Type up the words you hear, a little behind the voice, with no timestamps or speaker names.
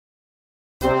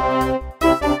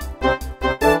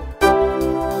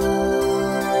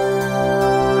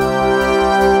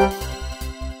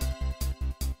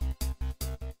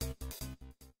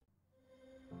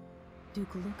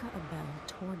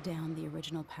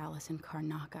original palace in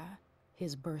Karnaca,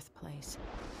 his birthplace,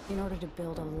 in order to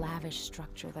build a lavish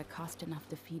structure that cost enough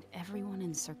to feed everyone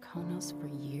in Serkonos for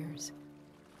years.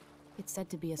 It's said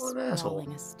to be a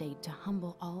sprawling estate to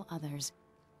humble all others,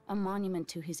 a monument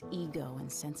to his ego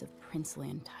and sense of princely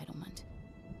entitlement.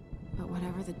 But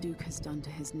whatever the Duke has done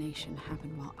to his nation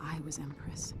happened while I was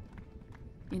Empress.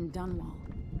 In Dunwall,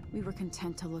 we were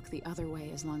content to look the other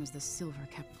way as long as the silver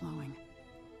kept flowing.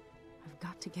 I've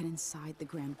got to get inside the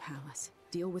Grand Palace,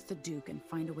 deal with the Duke, and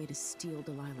find a way to steal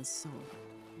Delilah's soul.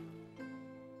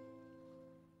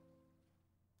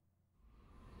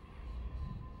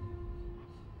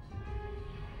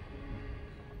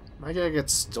 I gotta get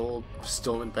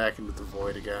stolen back into the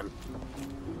void again.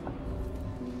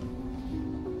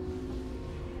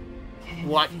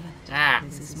 What? Ah!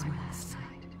 This is my last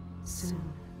night.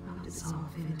 Soon I'll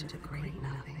dissolve into great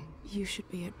nothing. You should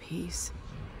be at peace.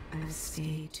 I've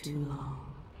stayed too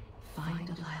long. Find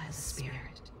Delilah's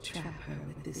spirit. Trap her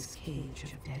with this cage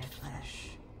of dead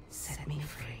flesh. Set me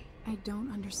free. I don't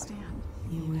understand.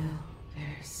 You will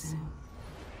very soon.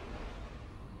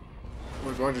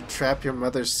 We're going to trap your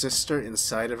mother's sister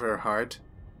inside of her heart?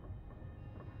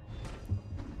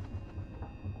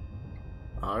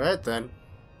 Alright then.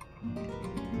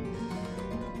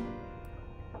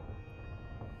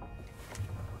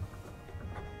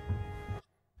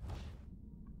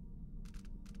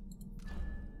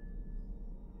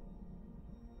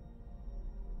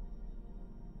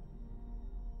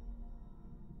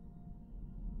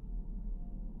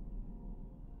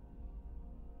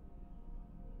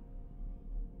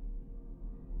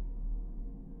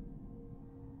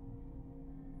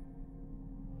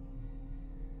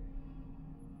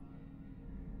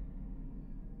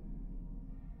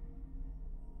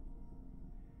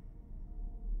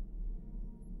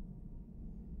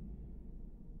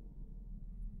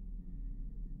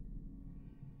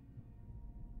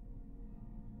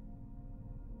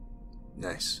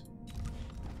 Nice.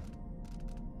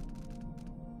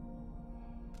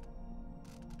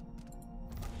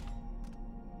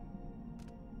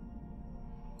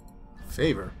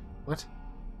 Favor? What?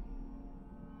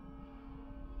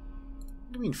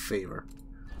 What do you mean favor?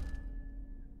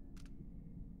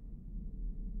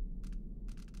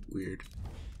 Weird.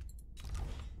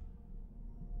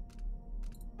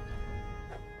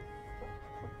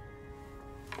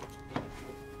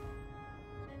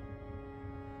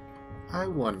 I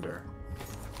wonder.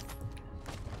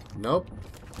 Nope.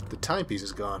 The timepiece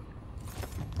is gone.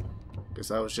 Guess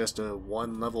that was just a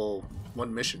one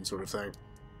mission sort of thing.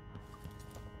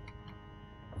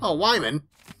 Oh, Wyman!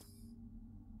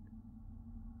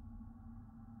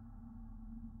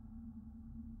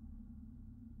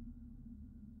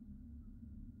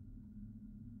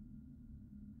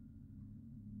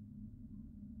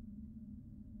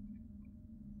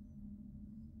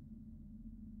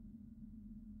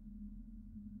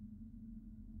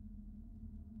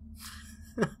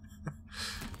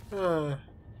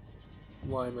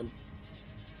 Wyman.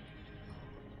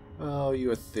 Oh,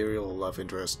 you ethereal love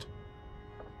interest.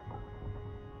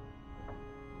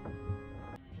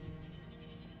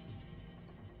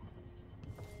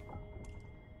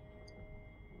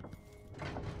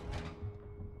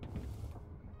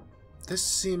 This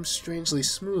seems strangely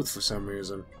smooth for some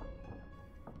reason.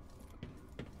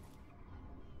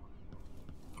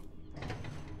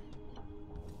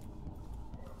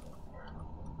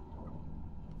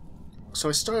 So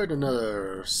I started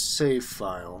another save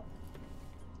file.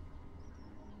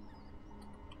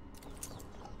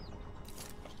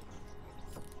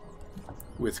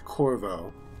 With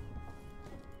Corvo.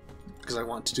 Because I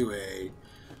want to do a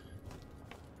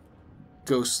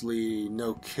ghostly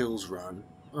no kills run.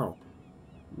 Oh.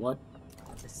 What?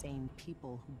 The same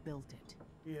people who built it.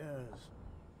 Yes.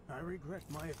 I regret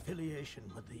my affiliation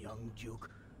with the young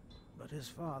Duke, but his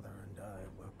father and I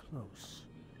were close.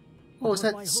 Oh, is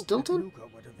that Stilton? That Luca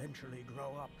would eventually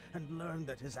grow up and learn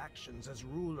that his actions as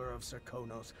ruler of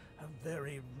Serkonos have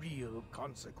very real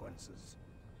consequences.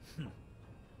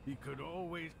 He could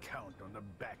always count on the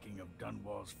backing of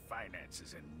Dunwall's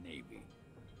finances and navy.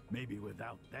 Maybe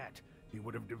without that, he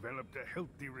would have developed a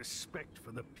healthy respect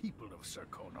for the people of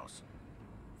Serkonos.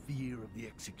 Fear of the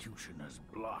executioner's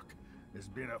block has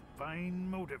been a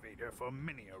fine motivator for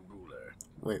many a ruler.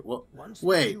 Wait, what? Once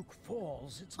Wait. the Duke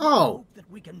falls, it's my hope that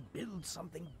we can build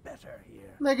something better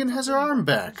here. Meagan has her arm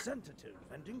back. Representative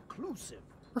and inclusive.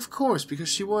 Of course, because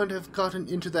she wouldn't have gotten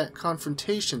into that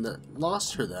confrontation that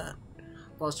lost her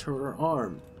her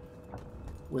arm,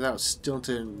 without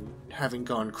Stilton having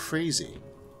gone crazy.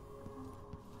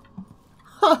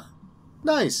 Huh!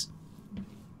 Nice!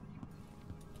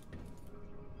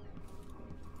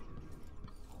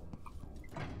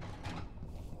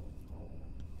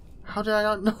 How did I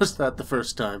not notice that the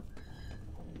first time?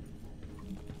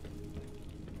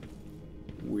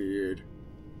 Weird.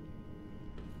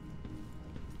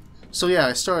 So yeah,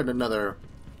 I started another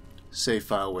save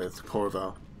file with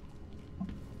Corvo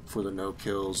for the no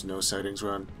kills, no sightings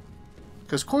run.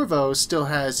 Because Corvo still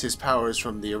has his powers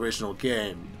from the original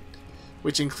game,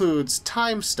 which includes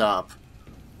time stop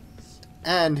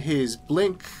and his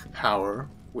blink power,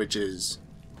 which is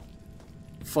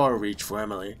far reach for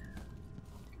Emily,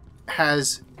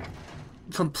 has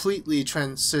completely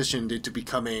transitioned into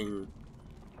becoming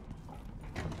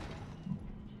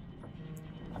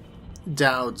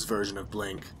Dowd's version of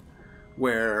blink,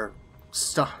 where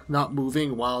not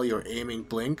moving while you're aiming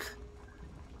blink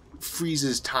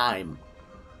freezes time.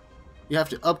 You have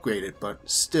to upgrade it, but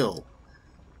still,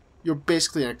 you're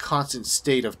basically in a constant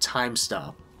state of time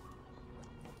stop.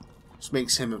 Which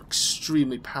makes him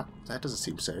extremely that doesn't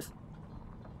seem safe.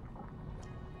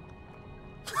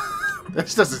 That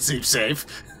doesn't seem safe.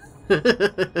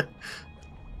 I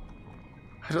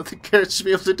don't think carrots should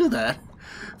be able to do that.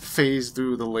 Phase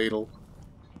through the ladle.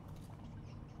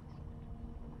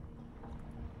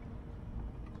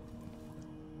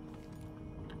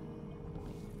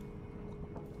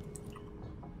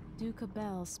 Duke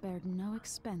Abele spared no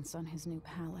expense on his new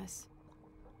palace.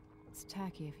 It's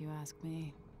tacky if you ask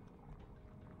me.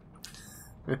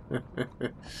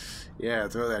 Yeah,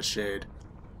 throw that shade.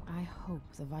 I hope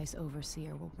the Vice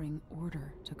Overseer will bring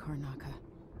order to Karnaca.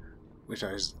 Which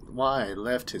is why I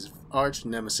left his arch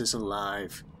nemesis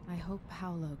alive. I hope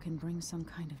Paolo can bring some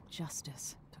kind of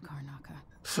justice to Karnaca.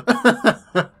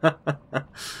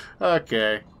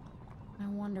 Okay. I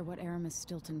wonder what Aramis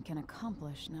Stilton can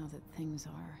accomplish now that things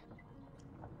are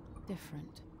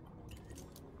different.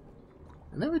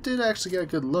 I never did actually get a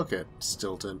good look at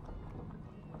Stilton.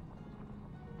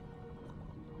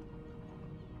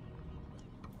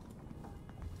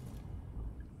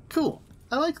 Cool.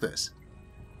 I like this.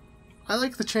 I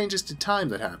like the changes to time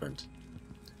that happened.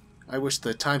 I wish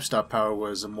the time stop power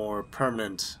was a more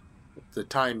permanent... The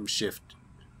time shift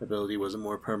ability was a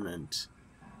more permanent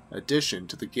addition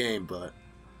to the game, but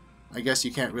I guess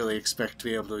you can't really expect to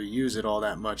be able to use it all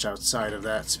that much outside of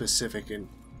that specific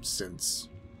instance.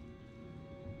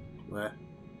 What?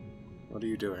 What are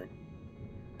you doing?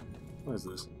 What is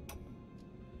this?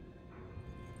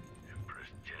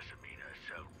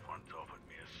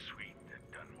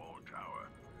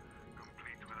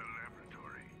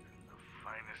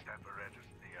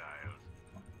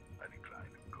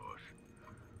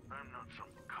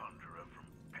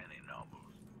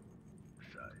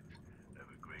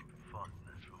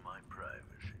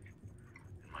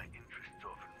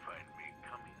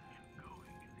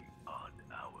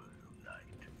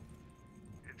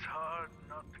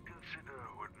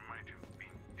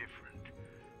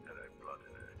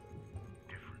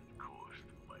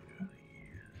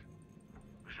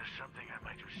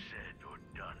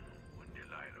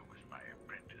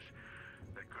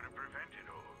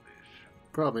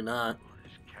 Probably not.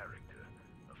 His character,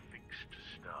 a fixed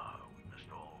star we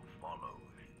must all follow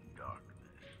in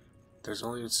darkness. There's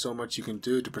only so much you can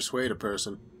do to persuade a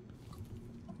person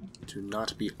to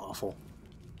not be awful.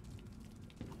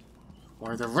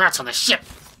 Why are there rats on the ship?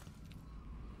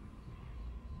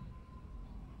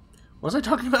 What was I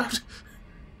talking about?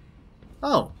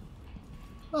 Oh.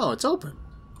 Oh, it's open.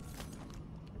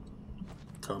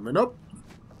 Coming up.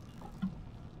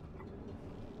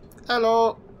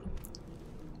 Hello.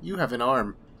 You have an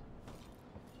arm.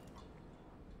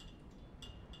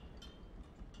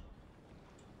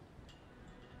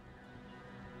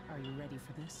 Are you ready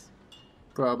for this?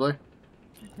 Probably.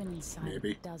 I've been inside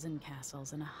Maybe. a dozen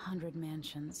castles and 100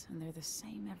 mansions, and they're the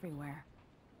same everywhere.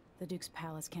 The Duke's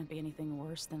palace can't be anything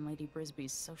worse than Lady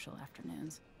Brisby's social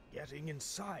afternoons. Getting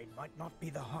inside might not be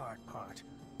the hard part.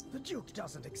 The Duke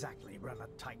doesn't exactly run a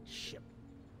tight ship.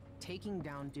 Taking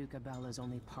down Duke Abele is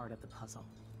only part of the puzzle.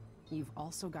 You've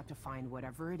also got to find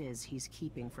whatever it is he's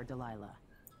keeping for Delilah.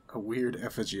 A weird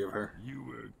effigy of her. You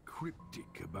were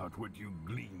cryptic about what you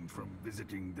gleaned from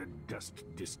visiting the Dust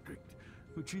District,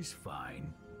 which is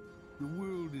fine. The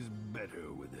world is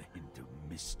better with a hint of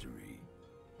mystery.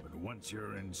 But once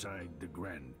you're inside the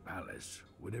Grand Palace,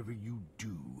 whatever you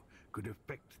do could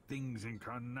affect things in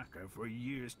Karnaca for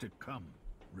years to come.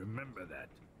 Remember that.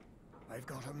 I've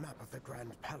got a map of the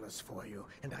Grand Palace for you,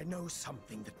 and I know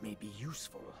something that may be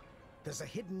useful. There's a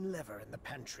hidden lever in the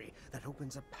pantry that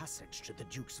opens a passage to the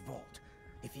Duke's vault.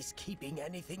 If he's keeping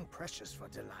anything precious for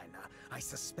Delilah, I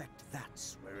suspect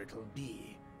that's where it'll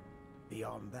be.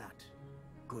 Beyond that,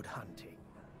 good hunting.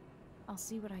 I'll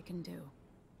see what I can do.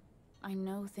 I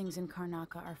know things in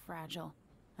Karnaca are fragile,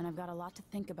 and I've got a lot to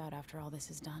think about after all this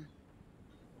is done.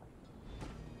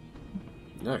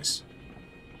 Nice.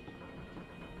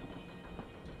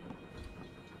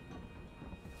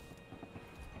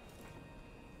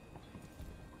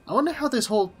 I wonder how this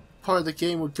whole part of the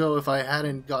game would go if I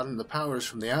hadn't gotten the powers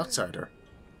from the outsider.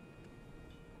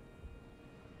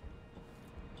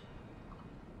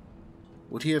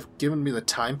 Would he have given me the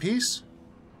timepiece?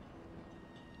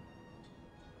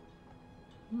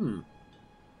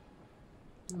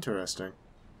 Interesting.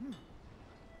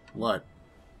 What?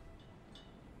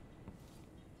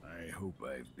 I hope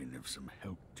I've been of some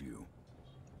help to you.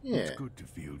 Yeah. It's good to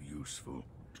feel useful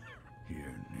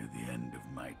here near the end of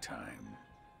my time.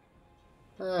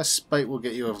 Spite will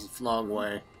get you a long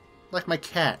way. Like my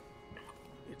cat.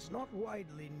 It's not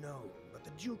widely known, but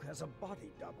the Duke has a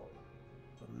body double.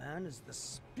 The man is the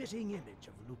spitting image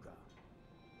of Luca.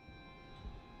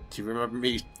 Do you remember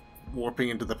me warping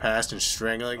into the past and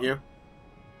strangling you?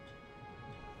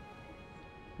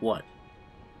 What?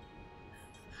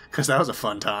 Because that was a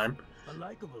fun time. A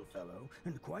likable fellow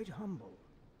and quite humble.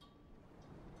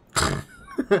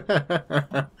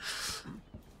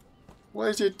 What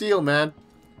is your deal, man?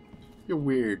 You're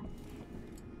weird.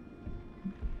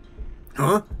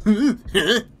 Huh?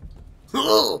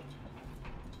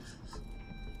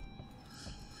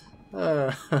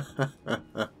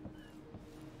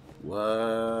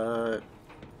 What?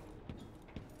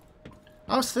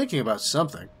 I was thinking about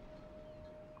something.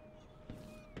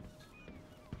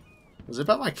 Was it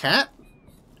about my cat?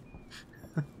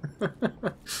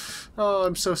 Oh,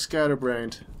 I'm so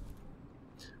scatterbrained.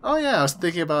 Oh yeah, I was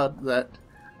thinking about that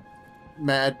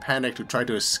mad panic who tried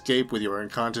to escape with your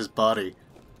unconscious body.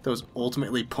 That was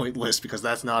ultimately pointless because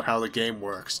that's not how the game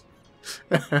works.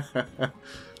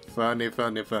 Funny,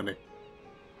 funny, funny.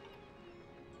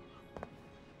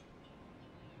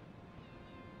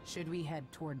 Should we head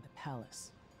toward the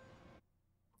palace?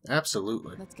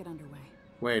 Absolutely. Let's get underway.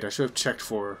 Wait, I should have checked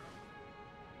for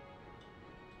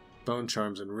bone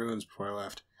charms and runes before I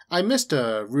left. I missed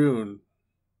a rune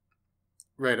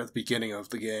right at the beginning of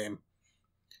the game.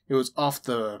 It was off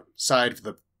the side of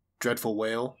the dreadful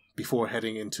whale before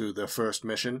heading into the first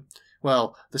mission.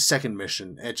 Well, the second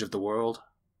mission, Edge of the World.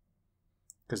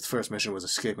 Because the first mission was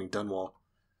escaping Dunwall.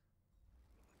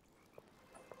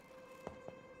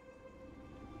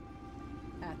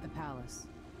 At the palace,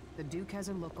 the Duke has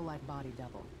a lookalike body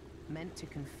double, meant to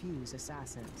confuse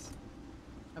assassins.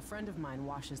 A friend of mine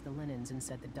washes the linens and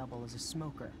said the double is a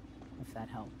smoker, if that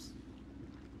helps.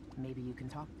 Maybe you can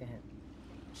talk to him.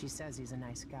 She says he's a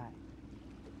nice guy.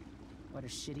 What a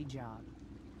shitty job,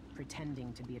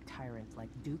 pretending to be a tyrant like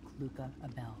Duke Luca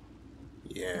Abele.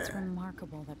 Yeah. It's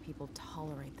remarkable that people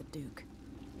tolerate the Duke.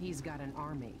 He's got an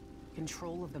army,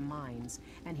 control of the mines,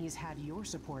 and he's had your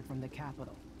support from the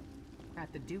capital.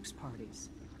 At the Duke's parties,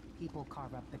 people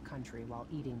carve up the country while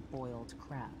eating boiled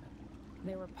crab.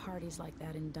 There were parties like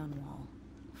that in Dunwall,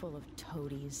 full of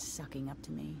toadies sucking up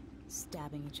to me,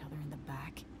 stabbing each other in the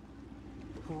back.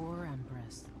 Poor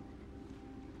Empress.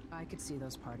 I could see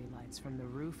those party lights from the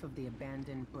roof of the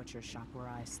abandoned butcher shop where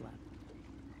I slept,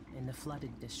 in the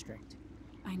flooded district.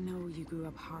 I know you grew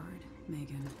up hard,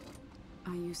 Meagan.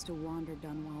 I used to wander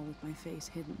Dunwall with my face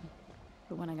hidden,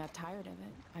 but when I got tired of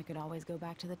it, I could always go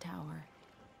back to the tower.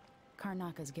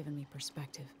 Karnaka's given me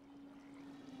perspective.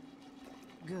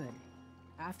 Good.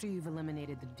 After you've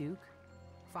eliminated the Duke,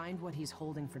 find what he's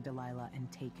holding for Delilah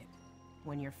and take it.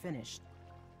 When you're finished,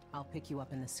 I'll pick you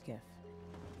up in the skiff.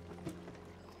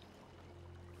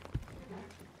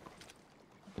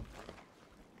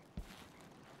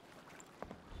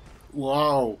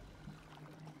 Wow.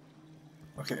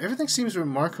 Okay, everything seems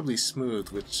remarkably smooth,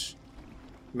 which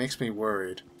makes me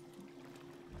worried.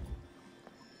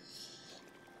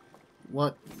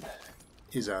 What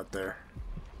is out there?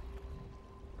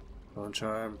 Bone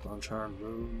charm,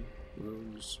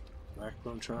 runes, black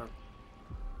bone charm.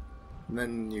 And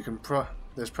then you can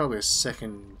there's probably a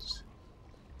second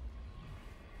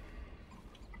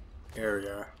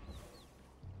area.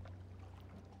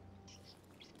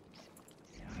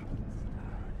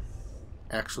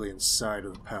 Actually inside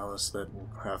of the palace that will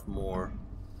have more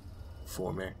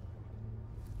for me.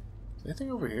 Is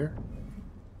anything over here?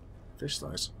 Fish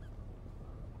slice.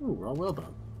 Ooh, raw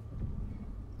whalebone.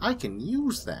 I can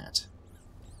use that.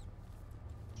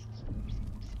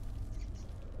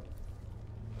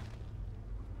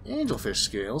 Angelfish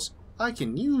scales. I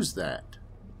can use that.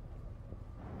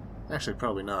 Actually,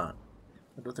 probably not.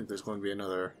 I don't think there's going to be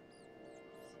another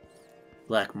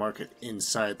black market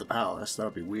inside the palace. That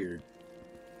would be weird.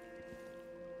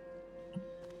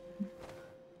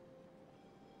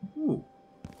 Ooh.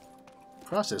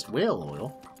 Processed whale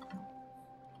oil.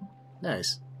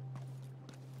 Nice.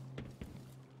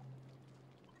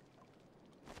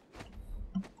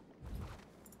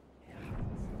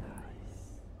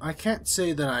 I can't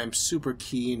say that I'm super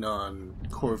keen on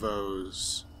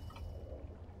Corvo's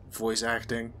voice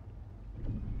acting.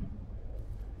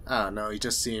 I don't know, he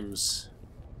just seems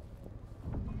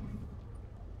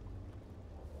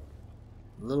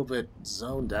a little bit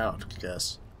zoned out, I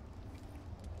guess.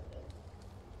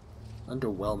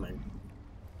 Underwhelming.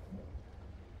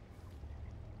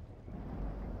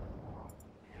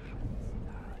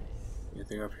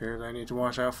 Anything up here that I need to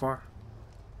watch out for?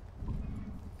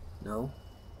 No?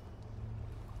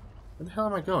 Where the hell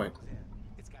am I going?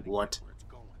 What?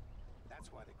 That's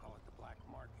why they call it the black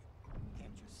market.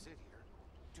 Can't just sit here.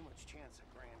 Too much chance a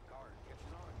grand guard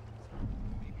catches on.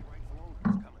 Maybe rightful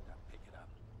owners coming to pick it up.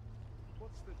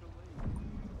 What's the delay?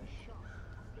 The shop.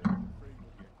 They're afraid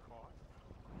we'll get caught.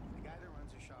 The guy that runs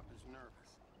the shop is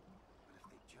nervous. But if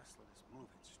they just let us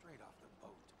move it straight off the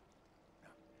boat.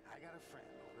 Now, I got a friend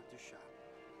over at the shop.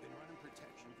 Been running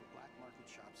protection for black market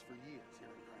shops for years here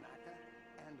in Granaka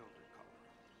and over at Colorado.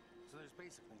 So there's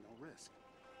basically no risk.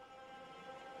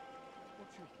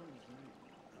 What's your friend's name?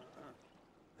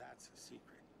 That's a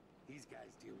secret. These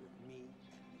guys deal with me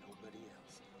and nobody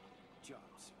else. Job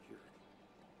security.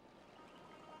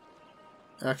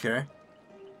 Okay.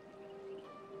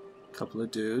 Couple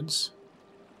of dudes.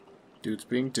 Dudes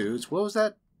being dudes. What was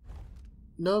that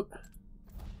note?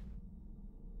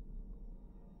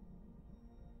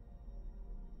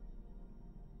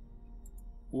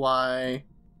 Why?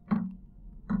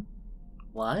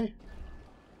 Why?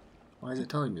 Why is it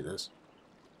telling me this?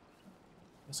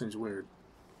 That seems weird.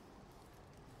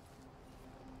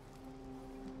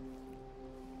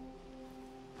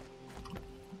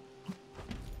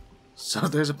 So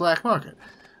there's a black market.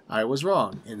 I was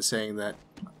wrong in saying that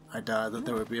that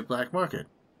there would be a black market.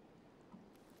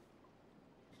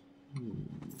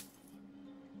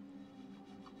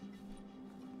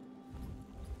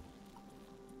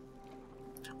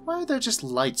 Why are there just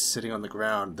lights sitting on the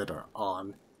ground that are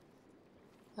on?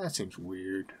 That seems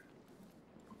weird.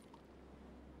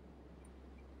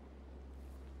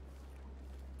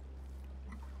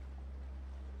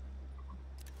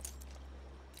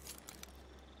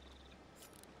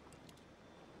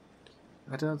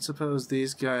 I don't suppose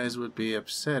these guys would be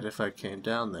upset if I came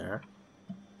down there.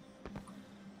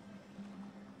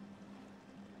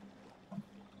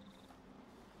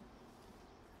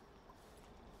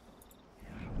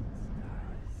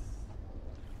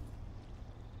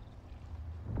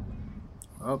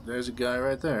 Oh, there's a guy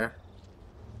right there.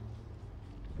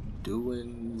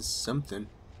 Doing something.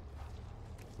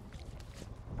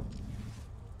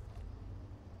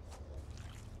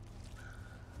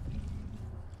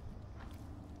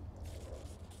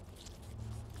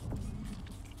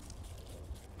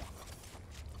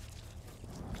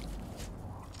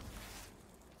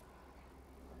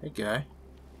 Hey, guy.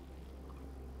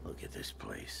 Look at this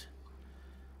place.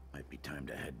 Might be time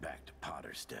to head back to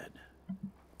Potterstead.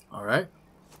 Alright.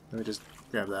 Let me just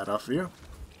grab that off of you.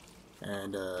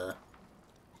 And,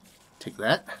 take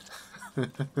that.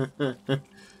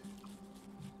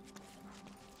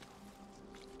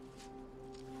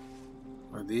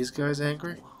 Are these guys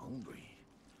angry? Oh, hungry.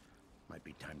 Might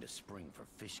be time to spring for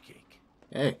fish cake.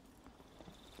 Hey.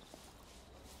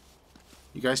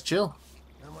 You guys chill.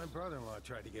 Now, my brother-in-law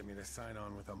tried to get me to sign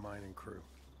on with a mining crew.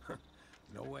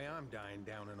 No way I'm dying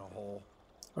down in a hole.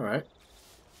 Alright.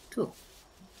 Cool.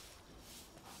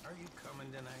 Are you coming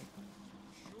tonight?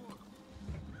 Sure.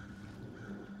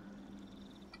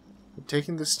 Would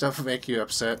taking this stuff make you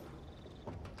upset?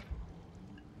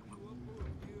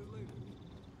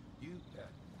 You bet.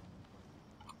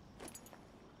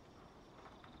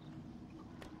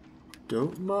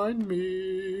 Don't mind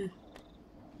me.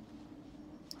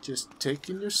 Just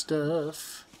taking your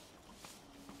stuff.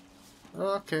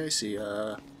 Okay, see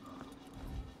ya.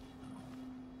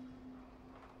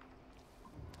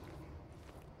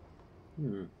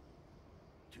 Hmm.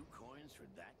 2 coins for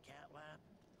that cat lap?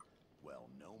 Well,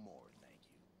 no more, thank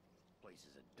you. Place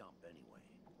is a dump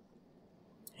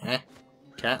anyway.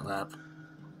 Cat lap.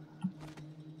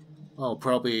 Oh,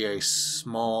 probably a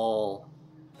small...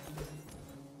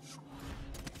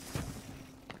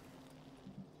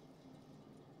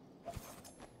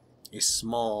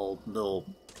 little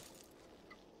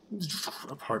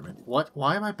apartment. What?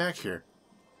 Why am I back here?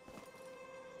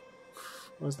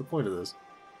 What's the point of this?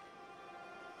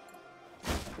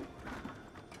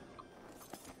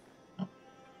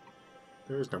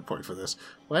 There is no point for this.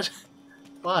 What?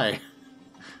 Why?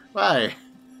 Why?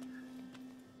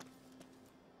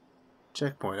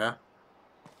 Checkpoint, huh?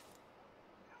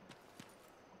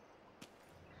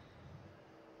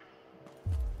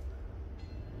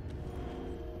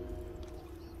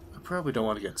 I probably don't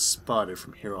want to get spotted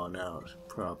from here on out.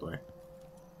 Probably.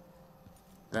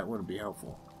 That wouldn't be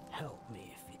helpful. Help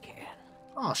me if you can.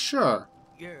 Oh, sure.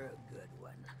 You're a good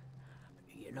one.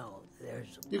 You know,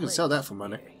 there's a You can sell that for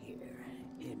money. Here,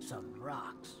 in some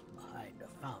rocks behind a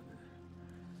fountain.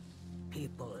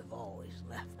 People have always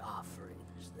left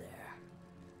offerings there.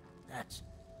 That's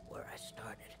where I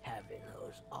started having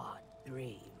those odd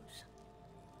dreams.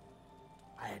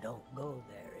 I don't go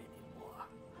there anymore,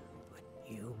 but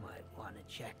you might want to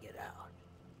check it out.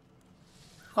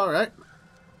 Alright.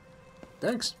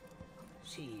 Thanks.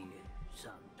 See you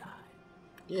sometime.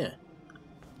 Yeah.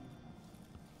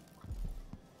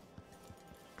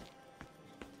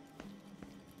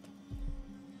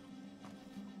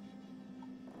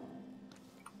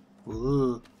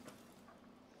 Ooh.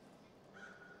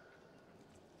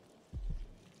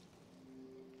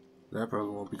 That probably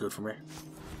won't be good for me. There's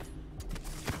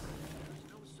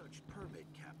no such permit,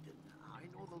 Captain. I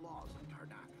know the laws in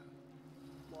Tarnaka.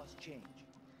 Laws change.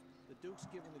 The Duke's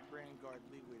giving the Grand Guard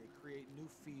leeway to create new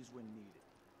fees when needed.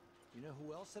 You know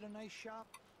who else had a nice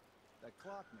shop? That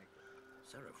clockmaker.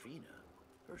 Serafina,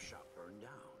 her shop burned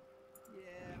down.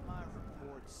 Yeah, my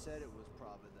report said it was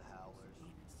probably the Howlers.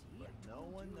 But no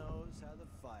one knows how the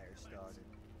fire started.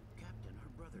 Captain, her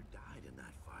brother died in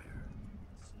that fire.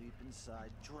 Sleep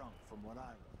inside drunk from what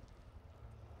I know.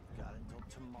 You've got until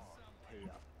tomorrow to pay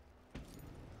up.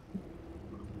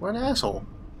 What an asshole.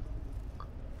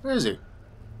 Where is he?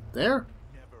 There?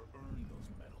 Never earned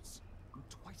those medals. I'm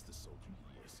twice the soldier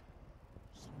he is.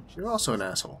 You're also an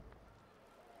asshole.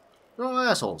 You're all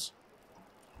assholes.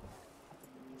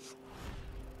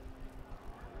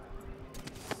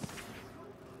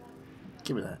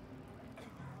 Give me that.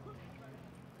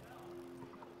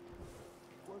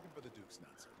 Working for the Duke's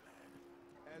not so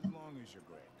bad. As long as you're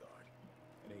Grand Guard.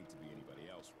 It ain't to be anybody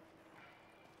else right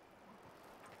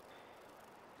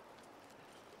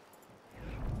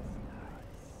now.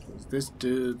 There's this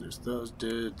dude, there's those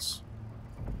dudes.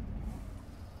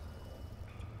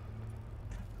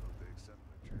 They accept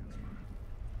my transfer.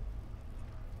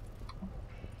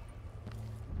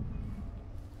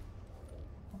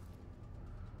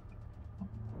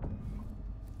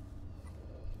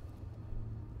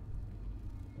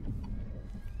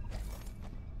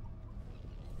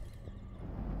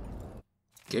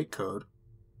 Gate code.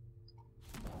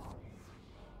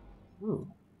 Ooh.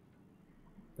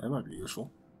 That might be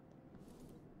useful.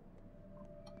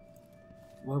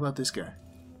 What about this guy?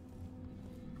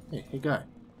 Hey guy.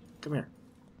 Come here.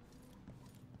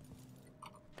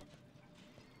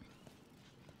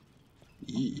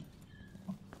 Yee.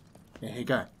 Hey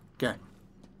guy.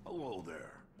 Hello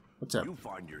there. What's up? You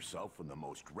find yourself in the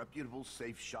most reputable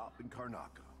safe shop in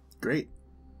Karnaka. Great.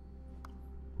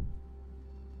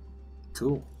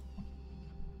 Cool.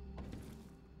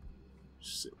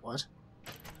 What?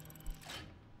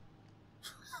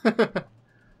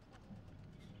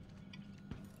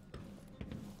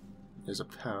 There's a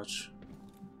pouch.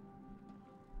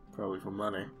 Probably for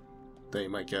money. They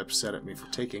might get upset at me for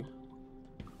taking.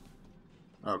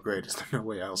 Oh great, is there no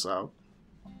way else out?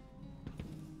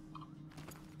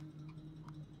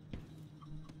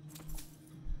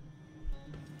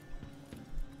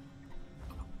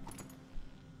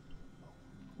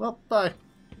 Well, bye.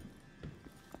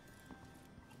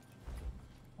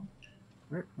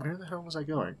 Where the hell was I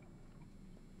going?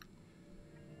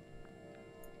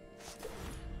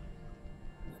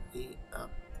 Up.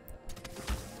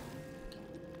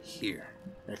 Here.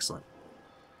 Excellent.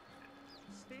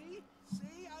 See?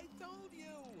 See? I told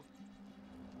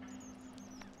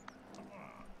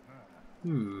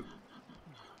you!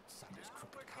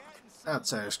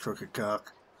 Outsider's crooked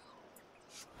cock.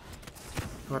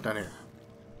 Come on down here.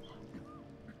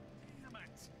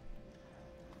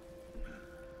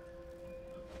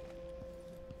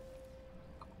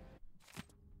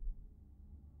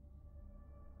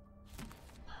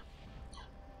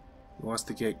 Once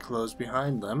the gate closed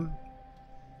behind them,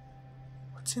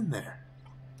 what's in there?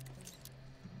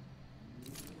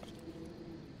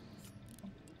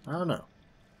 I don't know.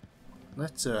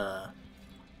 Let's go a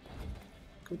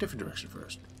different direction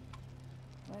first.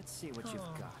 Let's see what you've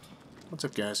got. What's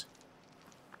up, guys?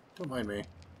 Don't mind me.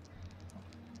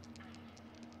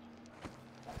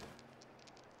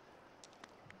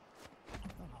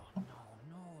 Oh,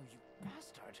 no, you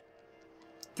bastard.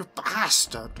 You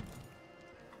bastard!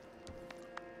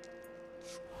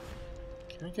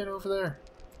 Can I get over there?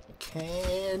 I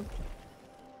can.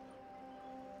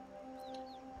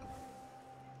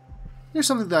 Here's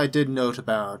something that I did note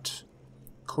about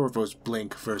Corvo's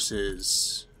Blink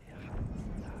versus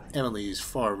Emily's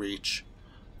Far Reach.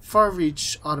 Far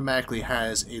Reach automatically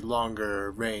has a longer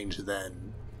range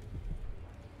than...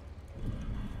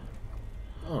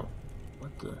 Oh,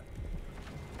 what the...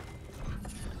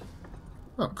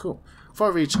 Oh, cool.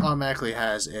 Far reach automatically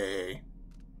has a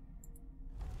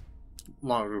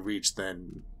longer reach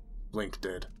than Blink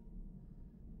did.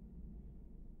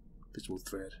 Visual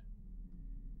thread.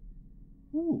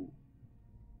 Ooh.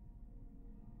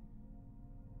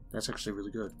 That's actually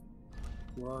really good.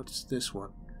 What's this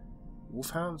one?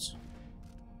 Wolfhounds?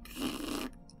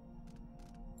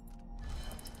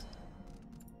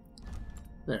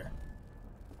 There.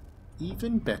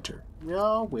 Even better.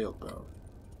 Yeah, whalebone.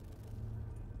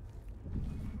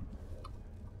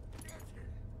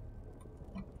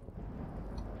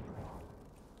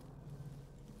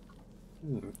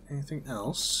 Anything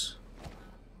else?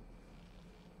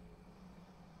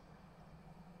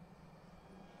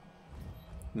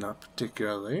 Not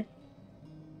particularly.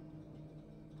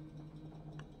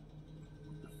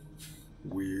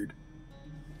 Weird.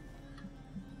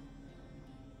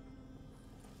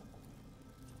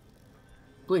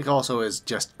 Blink also is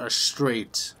just a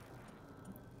straight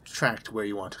track to where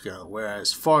you want to go,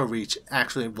 whereas Far Reach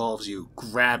actually involves you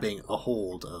grabbing a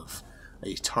hold of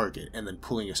a target and then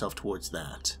pulling yourself towards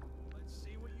that.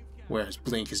 Whereas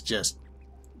Blink is just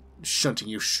shunting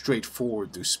you straight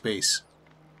forward through space.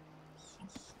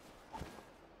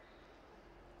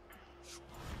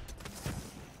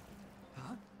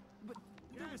 Huh? But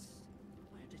yes.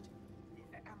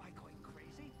 Am I going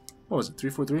crazy? What was it?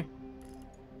 343?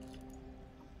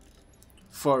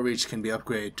 Far Reach can be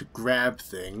upgraded to grab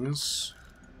things.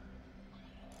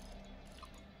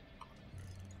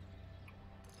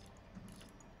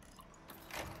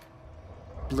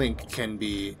 Blink can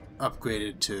be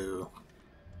upgraded to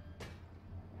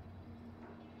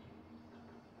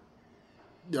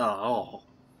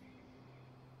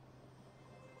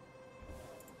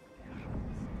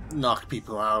knock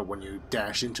people out when you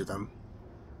dash into them.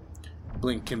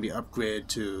 Blink can be upgraded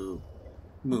to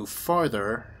move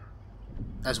farther,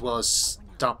 as well as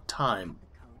stop time.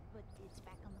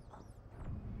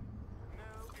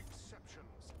 No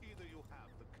exceptions. Either you have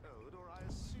the code, or I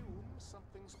assume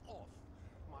something's off.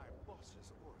 My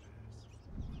boss's orders.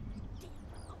 You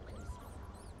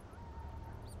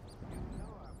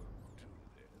know I won't do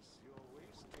this. You're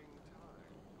wasting time.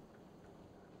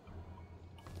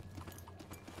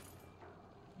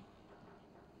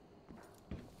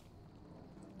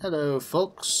 Hello,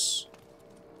 folks.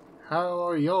 How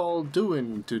are y'all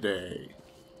doing today?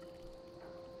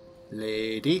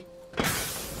 Lady?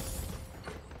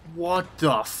 What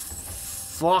the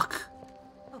fuck?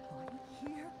 A body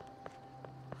here?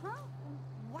 Huh?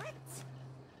 What?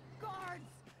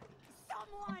 Guards!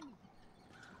 Someone!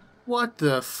 What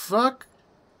the fuck?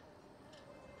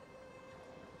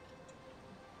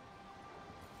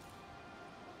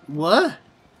 What?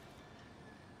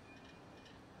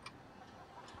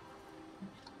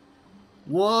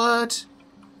 What?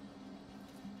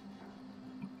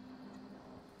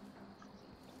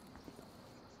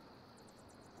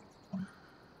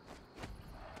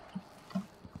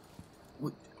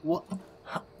 What?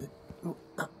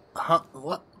 Huh?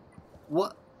 What?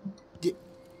 What?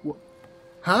 What?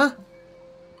 Huh?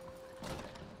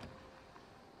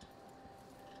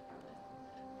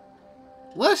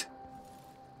 What?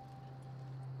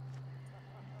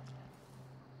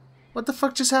 What the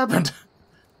fuck just happened?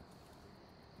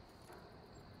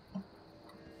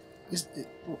 Is it,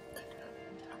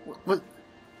 what?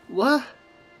 What?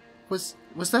 Was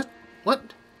that?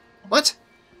 What? What?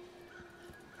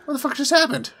 What the fuck just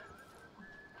happened?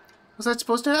 Was that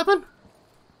supposed to happen?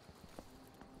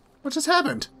 What just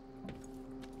happened?